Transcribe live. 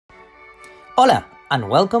Hola, and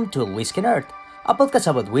welcome to Whiskey Nerd, a podcast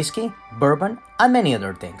about whiskey, bourbon, and many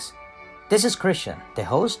other things. This is Christian, the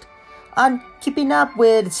host, and keeping up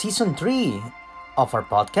with Season 3 of our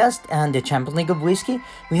podcast and the Champions League of Whiskey,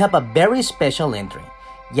 we have a very special entry,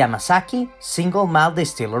 Yamazaki Single Malt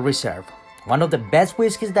Distillers Reserve, one of the best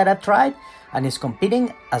whiskeys that I've tried, and is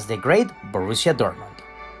competing as the great Borussia Dortmund.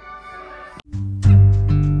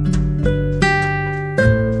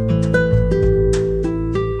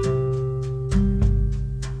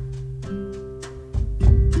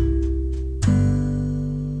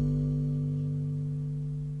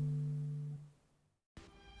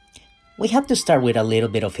 We have to start with a little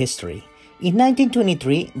bit of history. In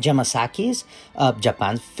 1923, Yamazaki's,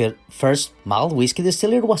 Japan's first malt whiskey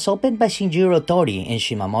distillery was opened by Shinjiro Tori in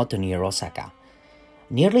Shimamoto near Osaka.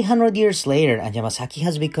 Nearly 100 years later, and Yamazaki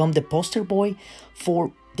has become the poster boy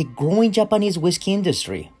for the growing Japanese whiskey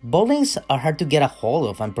industry. Bottlings are hard to get a hold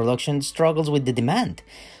of and production struggles with the demand.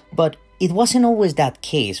 But it wasn't always that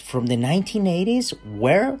case. From the 1980s,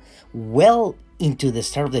 well into the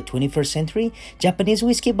start of the 21st century, Japanese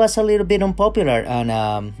whiskey was a little bit unpopular and,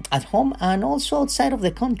 at home and also outside of the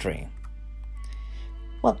country.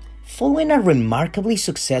 Well, following a remarkably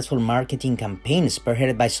successful marketing campaign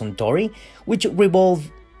spearheaded by Suntory, which revolved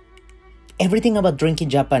everything about drinking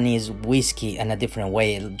Japanese whiskey in a different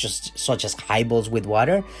way, just such as highballs with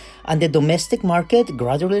water, and the domestic market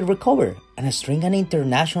gradually recovered. And a string of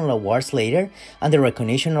international awards later, and the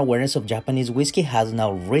recognition and awareness of Japanese whiskey has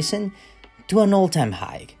now risen to an all-time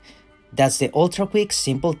high. That's the ultra-quick,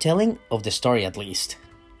 simple telling of the story at least.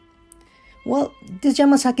 Well, this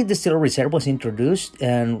Yamazaki Distillers Reserve was introduced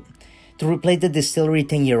to replace the distillery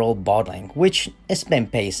 10-year-old bottling, which has been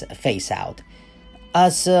phased out.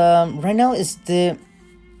 As right now it's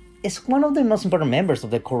one of the most important members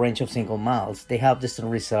of the core range of single malts. They have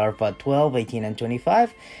Distillers Reserve 12, 18, and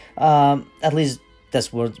 25. At least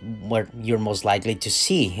that's what you're most likely to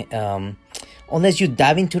see. Unless you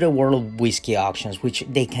dive into the world of whiskey auctions, which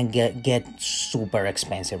they can get super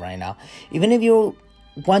expensive right now. Even if you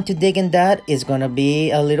want to dig in that, it's going to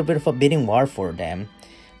be a little bit of a bidding war for them.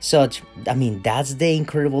 That's the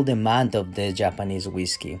incredible demand of the Japanese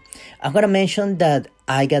whiskey. I'm going to mention that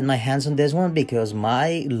I got my hands on this one because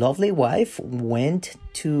my lovely wife went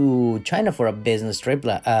to China for a business trip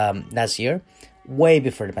last year, way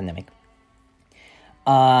before the pandemic.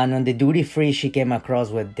 And on the duty-free, she came across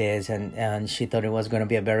with this, and she thought it was going to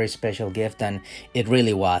be a very special gift, and it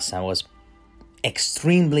really was. I was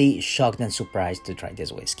extremely shocked and surprised to try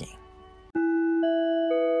this whiskey.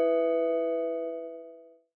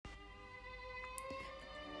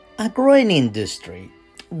 A growing industry.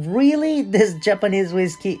 Really, this Japanese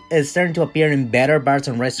whiskey is starting to appear in better bars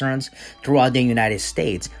and restaurants throughout the United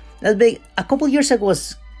States. A couple years ago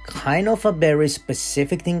was kind of a very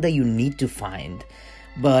specific thing that you need to find.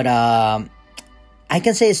 But I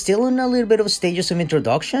can say it's still in a little bit of stages of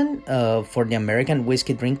introduction for the American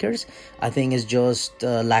whiskey drinkers. I think it's just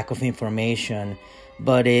lack of information.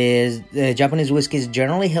 But the Japanese whiskey is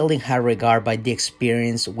generally held in high regard by the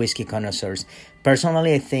experienced whiskey connoisseurs.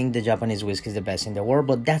 Personally, I think the Japanese whiskey is the best in the world,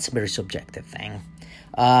 but that's a very subjective thing.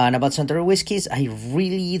 And about Suntory whiskeys, I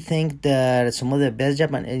really think that some of the best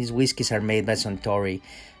Japanese whiskeys are made by Suntory.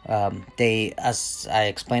 They, as I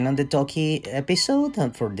explained on the Toki episode,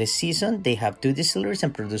 and for this season, they have 2 distilleries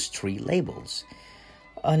and produce 3 labels.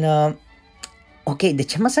 And, the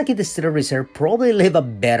Yamazaki Distillers Reserve probably live a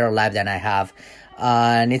better life than I have.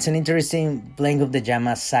 And it's an interesting blend of the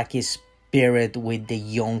Yamazaki spirit with the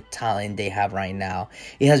young talent they have right now.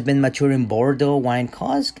 It has been matured in Bordeaux wine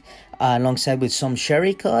cask, alongside with some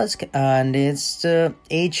sherry cask, and it's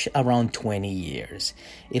aged around 20 years.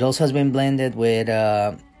 It also has been blended with,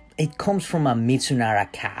 it comes from a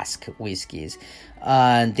Mitsunara cask whiskies.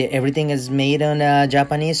 Everything is made on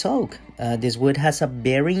Japanese oak. This wood has a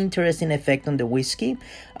very interesting effect on the whiskey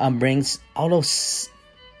and brings all of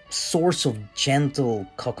sorts of gentle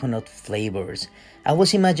coconut flavors. I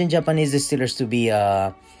always imagine Japanese distillers to be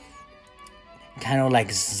kind of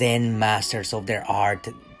like Zen masters of their art,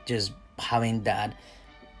 just having that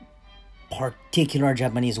particular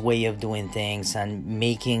Japanese way of doing things and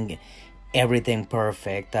making everything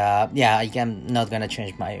perfect. I'm not gonna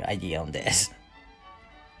change my idea on this.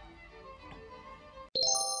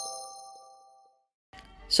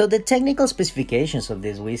 So the technical specifications of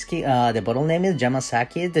this whiskey, the bottle name is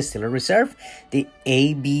Yamazaki Distillers Reserve. The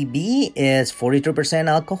ABV is 43%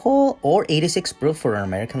 alcohol or 86 proof for our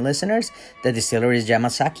American listeners. The distillery is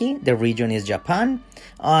Yamazaki. The region is Japan.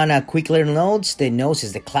 On a quick little notes, the nose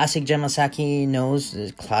is the classic Yamazaki nose,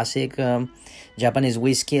 the classic Japanese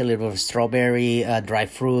whiskey, a little bit of strawberry, dry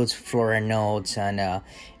fruits, floral notes, and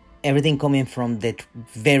everything coming from the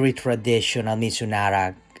very traditional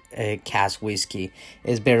Mitsunara cask whiskey.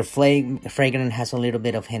 Is very fragrant, has a little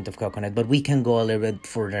bit of hint of coconut, but we can go a little bit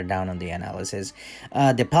further down on the analysis.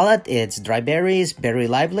 The palate, it's dry berries, very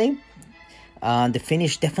lively. The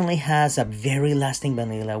finish definitely has a very lasting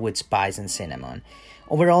vanilla with spice and cinnamon.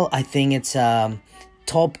 Overall, I think it's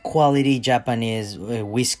top quality Japanese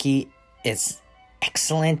whiskey. It's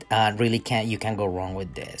excellent. You can't go wrong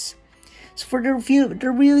with this. So for the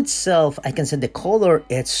review itself, I can say the color,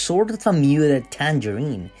 it's sort of a muted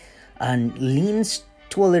tangerine and leans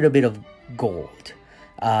to a little bit of gold.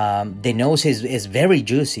 The nose is very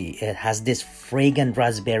juicy. It has this fragrant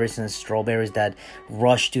raspberries and strawberries that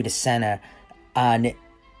rush to the center. And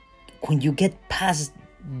when you get past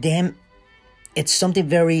them, it's something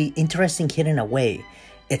very interesting hidden away.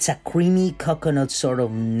 It's a creamy coconut sort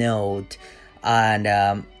of note.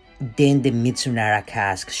 And then the Mitsunara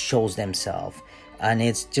cask shows themselves, and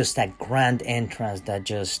it's just a grand entrance that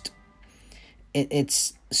just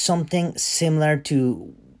it's something similar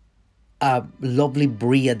to a lovely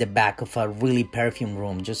brie at the back of a really perfumed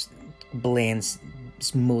room, just blends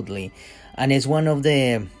smoothly. And it's one of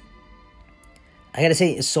the, I gotta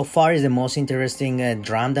say, so far is the most interesting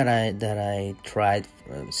dram that I tried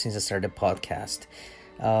since I started the podcast.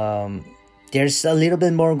 There's a little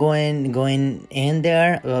bit more going in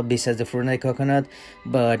there besides the fruit and the coconut,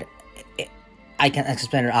 but I can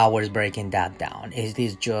spend hours breaking that down. It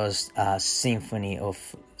is just a symphony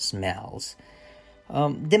of smells.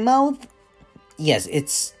 The mouth, yes,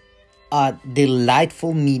 it's a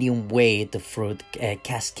delightful medium weight of fruit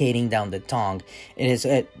cascading down the tongue. It is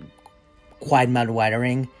quite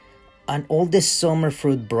mouth-watering, and all the summer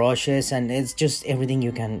fruit brushes, and it's just everything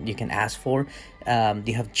you can ask for.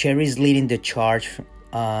 You have cherries leading the charge,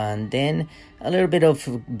 and then a little bit of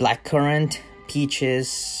blackcurrant,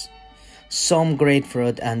 peaches, some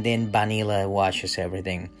grapefruit, and then vanilla washes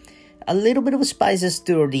everything. A little bit of spices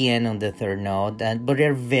toward the end on the third note, but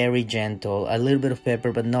they're very gentle. A little bit of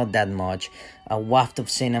pepper, but not that much. A waft of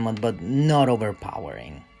cinnamon, but not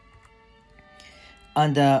overpowering.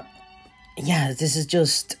 And this is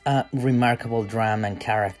just a remarkable dram and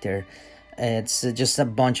character. It's just a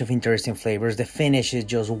bunch of interesting flavors. The finish is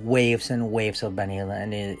just waves and waves of vanilla,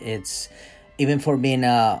 and it's even for being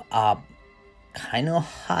a kind of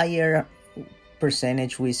higher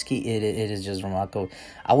percentage whiskey, it is just remarkable.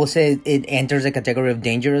 I will say it enters the category of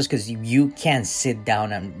dangerous because you can sit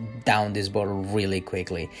down and down this bottle really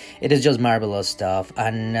quickly. It is just marvelous stuff,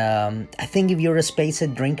 and I think if you're a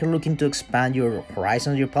spaced drinker looking to expand your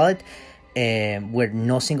horizons, your palate, where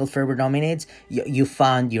no single flavor dominates, you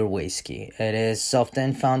found your whiskey. It is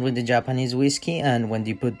often found with the Japanese whiskey, and when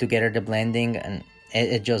you put together the blending, and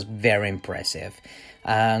it's just very impressive.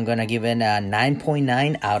 I'm gonna give it a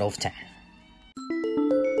 9.9 out of 10.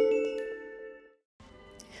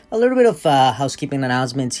 A little bit of housekeeping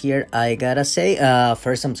announcements here. I gotta say,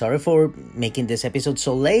 first, I'm sorry for making this episode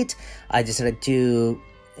so late. I decided to,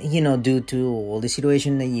 due to all the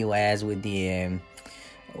situation in the U.S. with the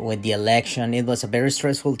election, it was a very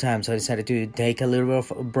stressful time, so I decided to take a little bit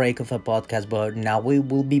of a break of a podcast, but now we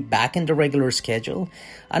will be back in the regular schedule.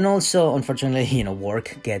 And also, unfortunately,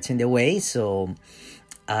 work gets in the way, so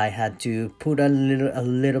I had to put a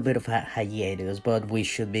little bit of a hiatus, but we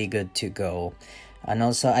should be good to go. And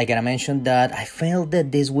also, I gotta mention that I felt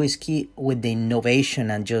that this whiskey, with the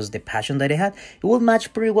innovation and just the passion that it had, it would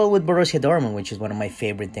match pretty well with Borussia Dortmund, which is one of my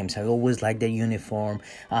favorite teams. I always like the uniform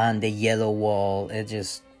and the yellow wall. It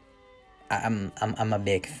just, I'm a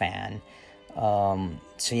big fan.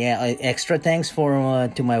 So yeah, extra thanks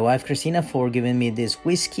to my wife Christina for giving me this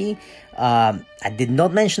whiskey. I did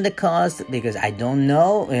not mention the cost because I don't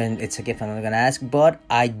know, and it's a gift I'm not gonna ask, but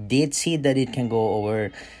I did see that it can go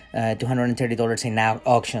over $230 in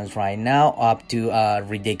auctions right now, up to a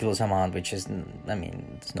ridiculous amount, which is,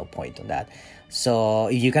 there's no point on that. So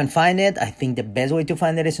if you can find it, I think the best way to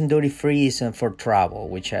find it is in duty free, is for travel,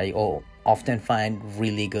 which I often find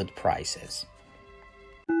really good prices.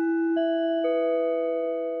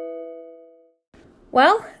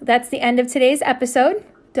 Well, that's the end of today's episode.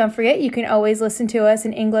 Don't forget, you can always listen to us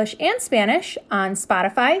in English and Spanish on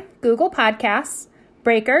Spotify, Google Podcasts,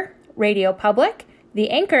 Breaker, Radio Public, the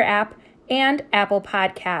Anchor app, and Apple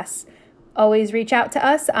Podcasts. Always reach out to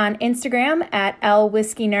us on Instagram at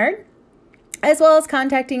lwhiskeynerd, as well as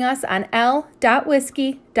contacting us on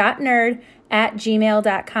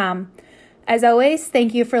l.whiskey.nerd@gmail.com. As always,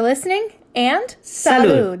 thank you for listening, and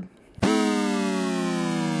salud!